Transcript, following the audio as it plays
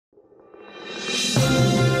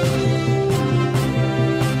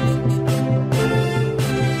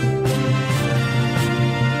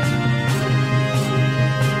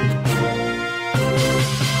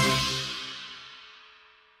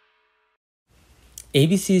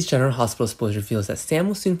ABC's General Hospital Spoilers reveals that Sam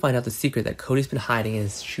will soon find out the secret that Cody's been hiding in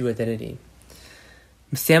his true identity.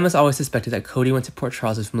 Sam has always suspected that Cody went to Port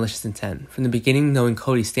Charles with malicious intent. From the beginning, knowing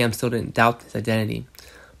Cody, Sam still didn't doubt his identity.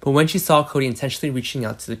 But when she saw Cody intentionally reaching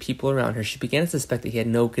out to the people around her, she began to suspect that he had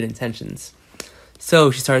no good intentions.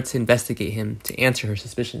 So she started to investigate him to answer her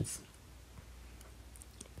suspicions.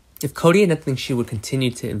 If Cody had nothing, she would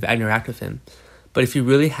continue to interact with him. But if he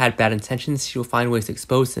really had bad intentions, she will find ways to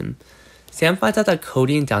expose him. Sam finds out that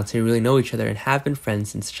Cody and Dante really know each other and have been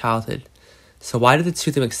friends since childhood. So why did the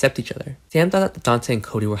two of them accept each other? Sam thought that Dante and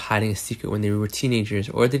Cody were hiding a secret when they were teenagers,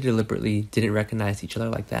 or they deliberately didn't recognize each other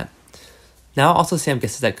like that. Now also Sam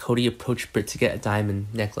guesses that Cody approached Britt to get a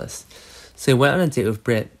diamond necklace. So he went on a date with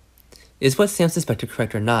Britt. Is what Sam suspected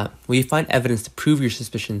correct or not? Will you find evidence to prove your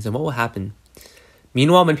suspicions, and what will happen?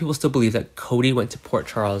 Meanwhile, many people still believe that Cody went to Port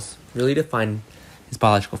Charles, really to find his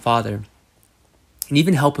biological father, and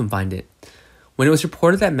even help him find it. When it was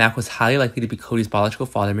reported that Mac was highly likely to be Cody's biological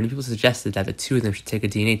father, many people suggested that the two of them should take a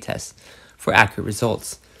DNA test for accurate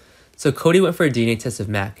results. So Cody went for a DNA test of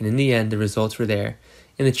Mac, and in the end, the results were there,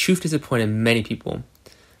 and the truth disappointed many people.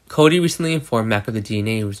 Cody recently informed Mac of the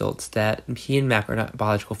DNA results that he and Mac are not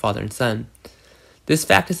biological father and son. This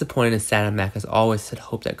fact disappointed and saddened Mac, as always had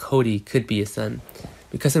hoped that Cody could be his son.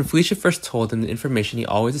 Because when Felicia first told him the information, he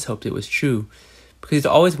always just hoped it was true, because he's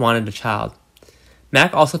always wanted a child.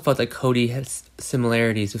 Mac also felt that Cody had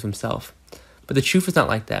similarities with himself, but the truth was not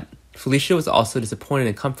like that. Felicia was also disappointed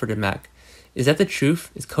and comforted Mac. Is that the truth?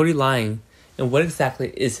 Is Cody lying? And what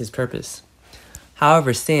exactly is his purpose?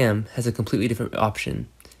 However, Sam has a completely different option,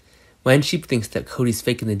 when she thinks that Cody's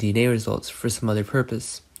faking the DNA results for some other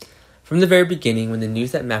purpose. From the very beginning, when the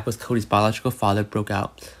news that Mac was Cody's biological father broke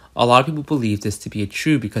out, a lot of people believed this to be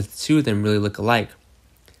true because the two of them really look alike.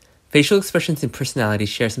 Facial expressions and personalities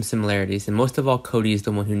share some similarities, and most of all, Cody is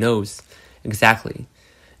the one who knows exactly.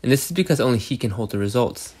 And this is because only he can hold the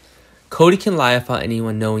results. Cody can lie without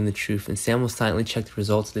anyone knowing the truth, and Sam will silently check the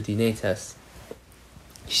results of the DNA test.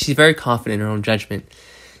 She's very confident in her own judgment,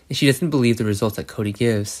 and she doesn't believe the results that Cody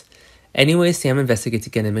gives. Anyway, Sam investigates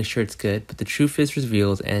again to make sure it's good, but the truth is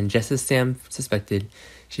revealed, and just as Sam suspected,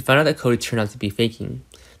 she found out that Cody turned out to be faking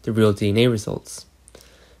the real DNA results.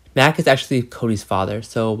 Mac is actually Cody's father,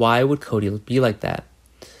 so why would Cody be like that?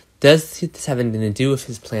 Does this have anything to do with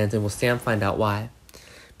his plans, and will Sam find out why?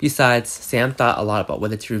 Besides, Sam thought a lot about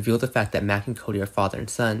whether to reveal the fact that Mac and Cody are father and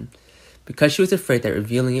son, because she was afraid that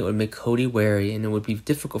revealing it would make Cody wary and it would be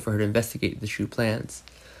difficult for her to investigate the true plans.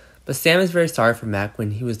 But Sam is very sorry for Mac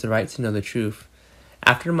when he was the right to know the truth.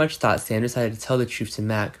 After much thought, Sam decided to tell the truth to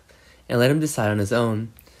Mac and let him decide on his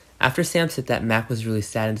own. After Sam said that, Mac was really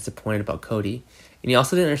sad and disappointed about Cody, and he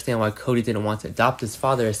also didn't understand why Cody didn't want to adopt his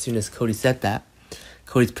father as soon as Cody said that.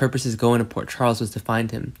 Cody's purpose in going to Port Charles was to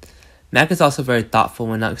find him. Mac is also very thoughtful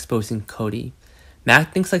when not exposing Cody.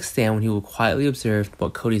 Mac thinks like Sam when he will quietly observe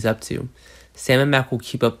what Cody's up to. Sam and Mac will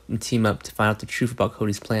keep up and team up to find out the truth about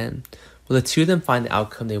Cody's plan. Will the two of them find the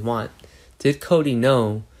outcome they want? Did Cody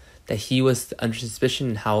know that he was under suspicion,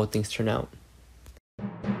 and how will things turn out?